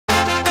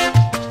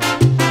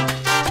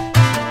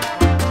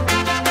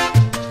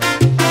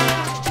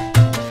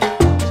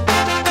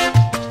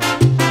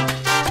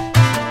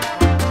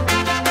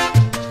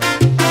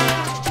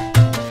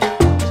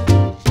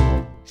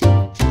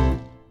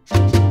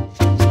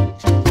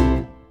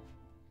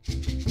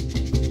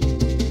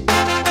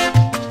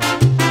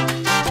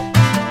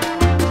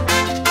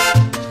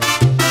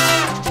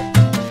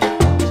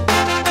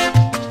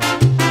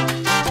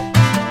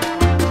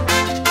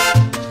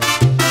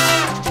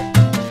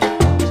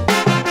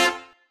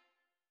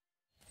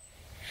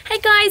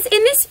guys,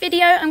 in this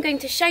video I'm going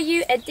to show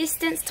you a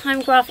distance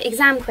time graph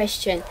exam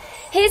question.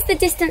 Here's the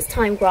distance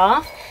time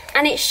graph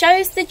and it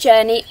shows the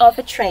journey of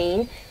a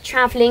train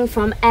travelling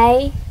from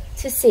A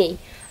to C.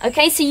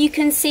 Okay, so you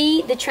can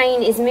see the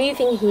train is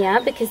moving here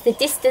because the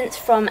distance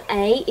from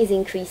A is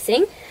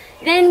increasing.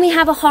 Then we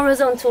have a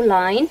horizontal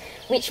line,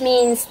 which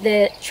means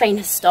the train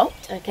has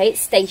stopped. Okay, it's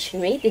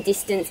stationary, the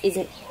distance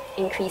isn't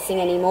increasing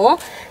anymore.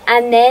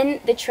 And then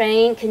the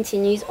train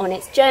continues on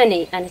its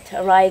journey and it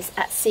arrives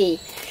at C.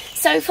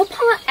 So for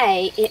part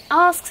A, it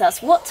asks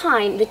us what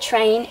time the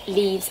train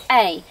leaves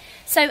A.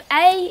 So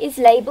A is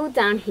labelled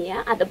down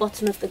here at the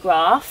bottom of the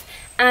graph,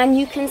 and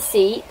you can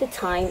see the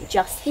time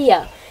just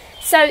here.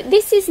 So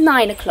this is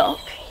 9 o'clock,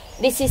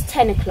 this is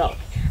 10 o'clock,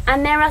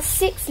 and there are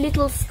 6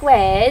 little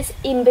squares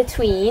in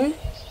between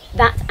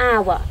that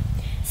hour.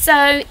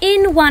 So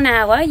in 1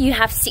 hour you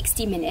have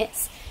 60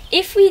 minutes.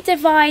 If we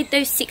divide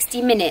those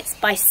 60 minutes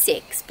by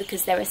 6,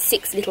 because there are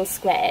 6 little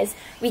squares,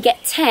 we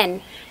get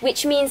 10,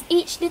 which means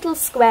each little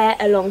square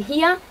along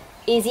here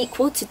is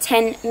equal to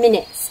 10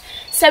 minutes.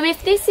 So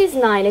if this is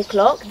 9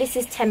 o'clock, this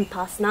is 10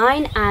 past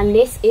 9, and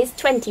this is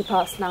 20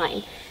 past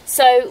 9.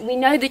 So we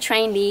know the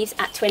train leaves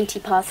at 20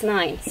 past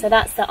 9. So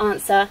that's the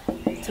answer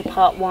to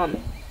part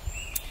 1.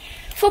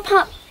 For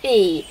part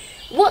B,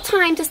 what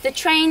time does the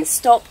train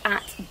stop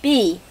at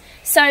B?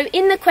 So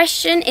in the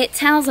question, it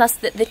tells us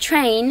that the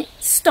train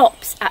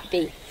stops at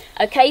B.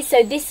 Okay,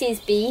 so this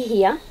is B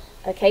here,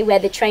 okay, where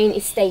the train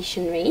is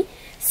stationary.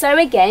 So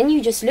again,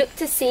 you just look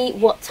to see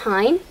what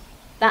time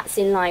that's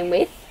in line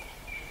with.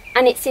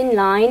 And it's in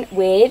line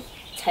with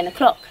 10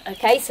 o'clock.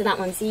 Okay, so that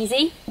one's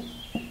easy.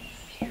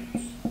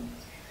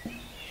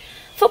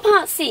 For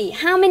part C,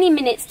 how many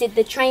minutes did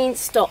the train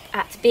stop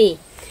at B?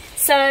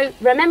 So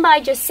remember I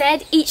just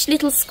said each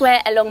little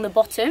square along the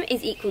bottom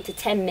is equal to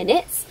 10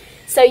 minutes.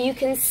 So you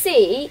can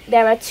see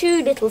there are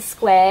 2 little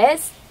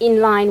squares in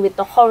line with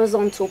the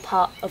horizontal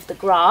part of the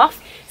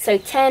graph. So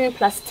 10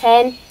 plus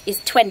 10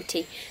 is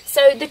 20.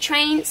 So the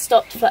train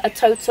stopped for a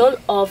total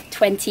of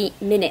 20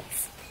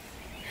 minutes.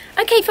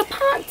 Okay, for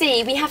part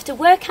D, we have to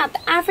work out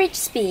the average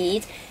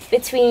speed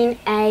between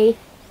A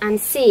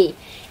and C.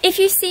 If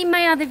you've seen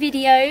my other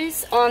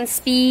videos on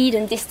speed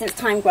and distance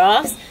time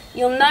graphs,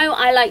 you'll know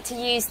I like to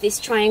use this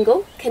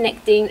triangle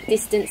connecting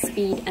distance,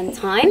 speed and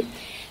time.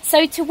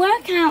 So to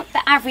work out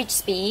the average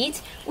speed,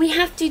 we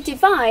have to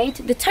divide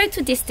the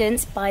total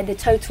distance by the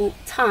total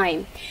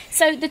time.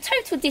 So the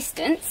total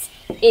distance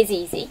is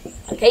easy,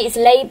 okay, it's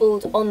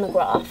labelled on the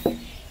graph.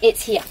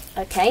 It's here,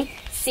 okay.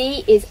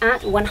 C is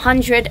at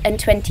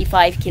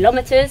 125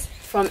 kilometres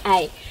from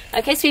A.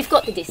 Okay, so we've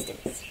got the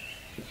distance.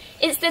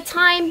 It's the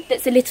time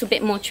that's a little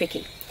bit more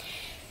tricky.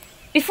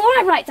 Before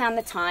I write down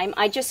the time,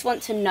 I just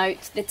want to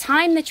note the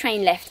time the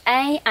train left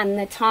A and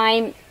the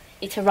time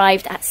it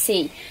arrived at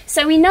C.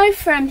 So we know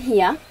from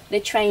here the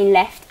train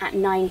left at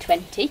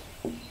 9:20.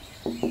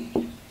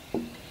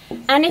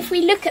 And if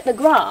we look at the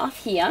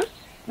graph here,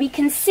 we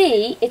can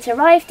see it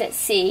arrived at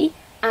C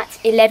at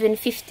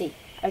 11:50.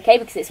 Okay,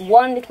 because it's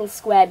one little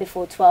square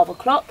before 12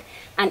 o'clock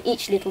and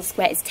each little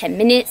square is 10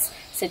 minutes.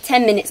 So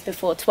 10 minutes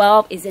before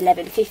 12 is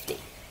 11:50.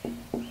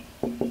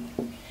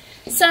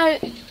 So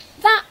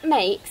that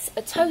makes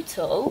a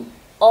total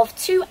of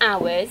 2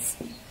 hours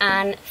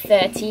and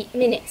 30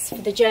 minutes for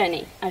the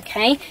journey.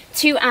 Okay,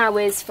 2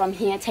 hours from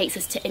here takes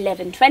us to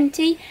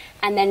 11:20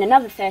 and then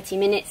another 30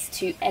 minutes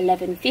to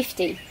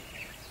 11:50.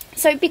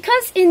 So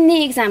because in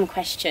the exam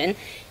question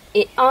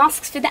it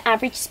asks for the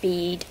average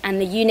speed and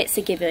the units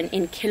are given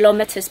in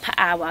kilometres per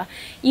hour,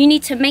 you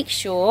need to make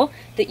sure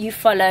that you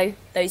follow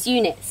those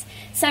units.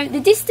 So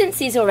the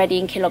distance is already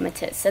in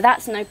kilometres, so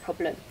that's no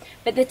problem.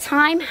 But the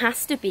time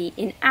has to be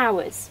in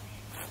hours.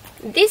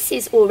 This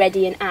is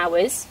already in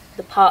hours,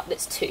 the part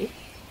that's 2.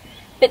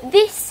 But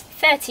this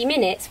 30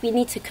 minutes we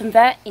need to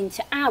convert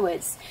into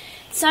hours.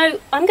 So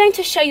I'm going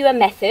to show you a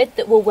method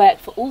that will work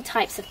for all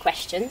types of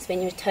questions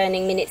when you're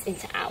turning minutes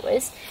into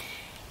hours.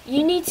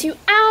 You need to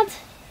add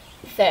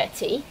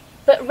 30,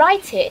 but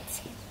write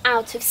it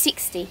out of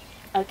 60,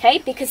 okay?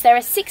 Because there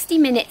are 60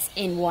 minutes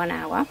in 1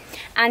 hour,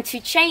 and to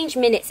change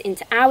minutes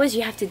into hours,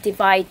 you have to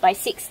divide by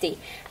 60.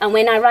 And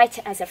when I write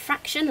it as a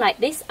fraction like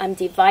this, I'm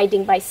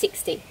dividing by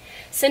 60.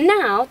 So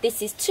now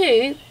this is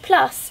 2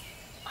 plus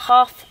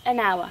half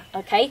an hour,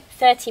 okay?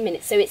 30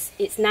 minutes, so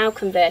it's now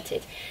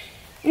converted.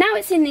 Now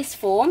it's in this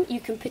form, you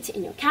can put it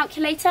in your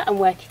calculator and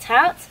work it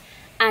out,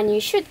 and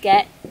you should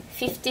get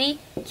 50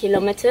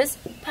 kilometers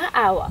per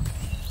hour.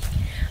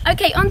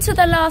 Okay, on to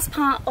the last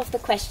part of the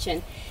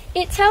question.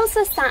 It tells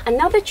us that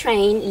another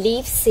train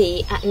leaves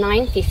C at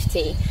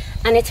 9:50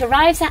 and it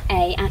arrives at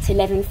A at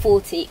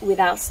 11:40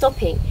 without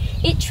stopping.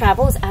 It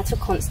travels at a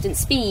constant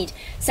speed.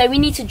 So we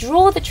need to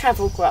draw the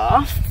travel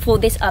graph for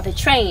this other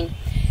train.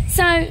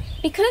 So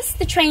because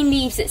the train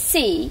leaves at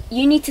C,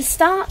 you need to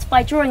start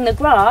by drawing the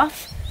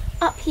graph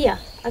up here,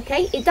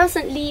 okay? It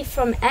doesn't leave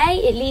from A,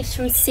 it leaves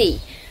from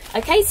C.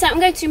 Okay, so I'm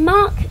going to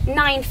mark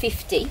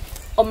 9:50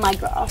 on my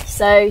graph.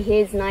 So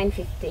here's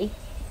 9:50,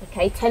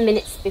 okay, 10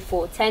 minutes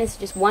before 10, so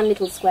just one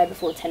little square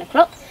before 10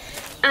 o'clock.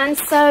 And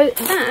so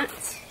that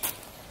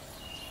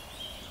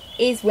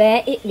is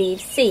where it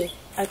leaves C.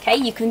 Okay,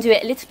 you can do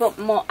it a little bit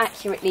more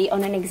accurately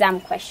on an exam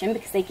question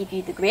because they give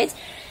you the grid.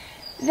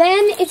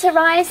 Then it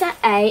arrives at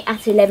A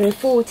at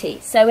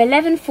 11:40. So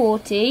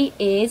 11:40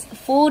 is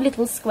 4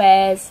 little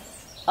squares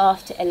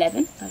after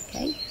 11.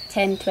 Okay,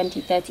 10,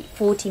 20, 30,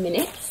 40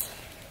 minutes.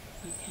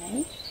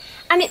 Okay,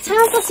 and it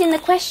tells us in the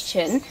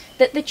question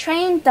that the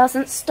train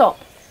doesn't stop.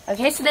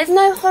 Okay, so there's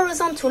no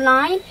horizontal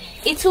line.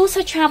 It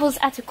also travels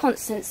at a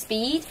constant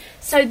speed.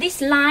 So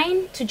this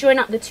line, to join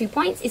up the 2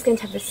 points, is going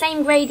to have the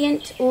same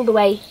gradient all the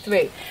way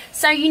through.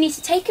 So you need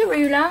to take a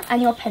ruler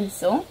and your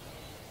pencil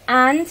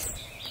and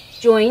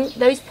join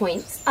those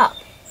points up.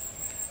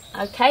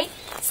 Okay,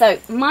 so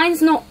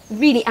mine's not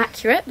really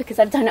accurate because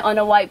I've done it on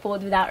a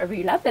whiteboard without a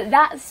ruler, but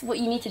that's what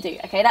you need to do.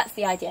 Okay, that's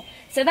the idea.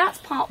 So that's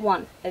part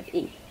 1 of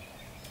E.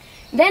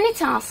 Then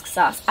it asks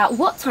us, at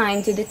what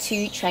time do the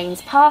 2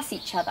 trains pass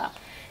each other?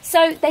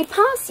 So they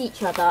pass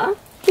each other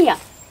here,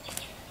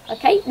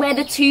 okay, where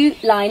the 2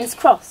 lines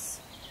cross.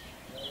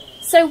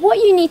 So what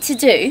you need to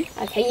do,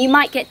 okay, you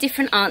might get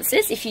different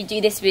answers if you do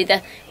this with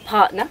a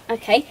partner,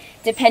 okay,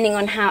 depending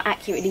on how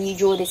accurately you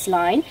draw this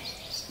line.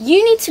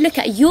 You need to look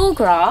at your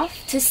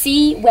graph to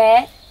see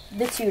where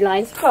the 2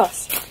 lines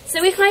cross.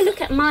 So if I look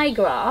at my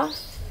graph,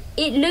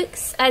 it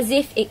looks as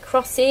if it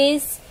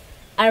crosses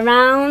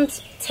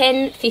around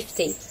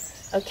 10:50,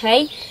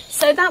 okay?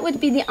 So that would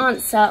be the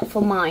answer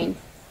for mine.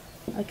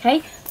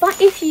 Okay, but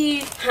if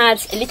you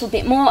had a little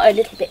bit more or a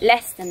little bit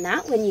less than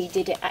that when you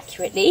did it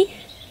accurately,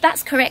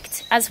 that's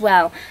correct as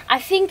well. I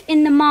think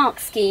in the mark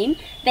scheme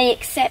they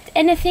accept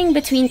anything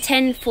between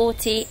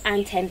 10:40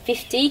 and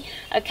 10:50.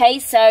 Okay,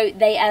 so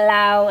they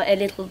allow a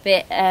little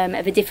bit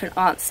of a different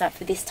answer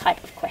for this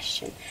type of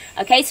question.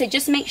 Okay, so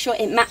just make sure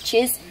it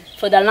matches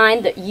for the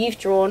line that you've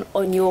drawn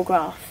on your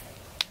graph.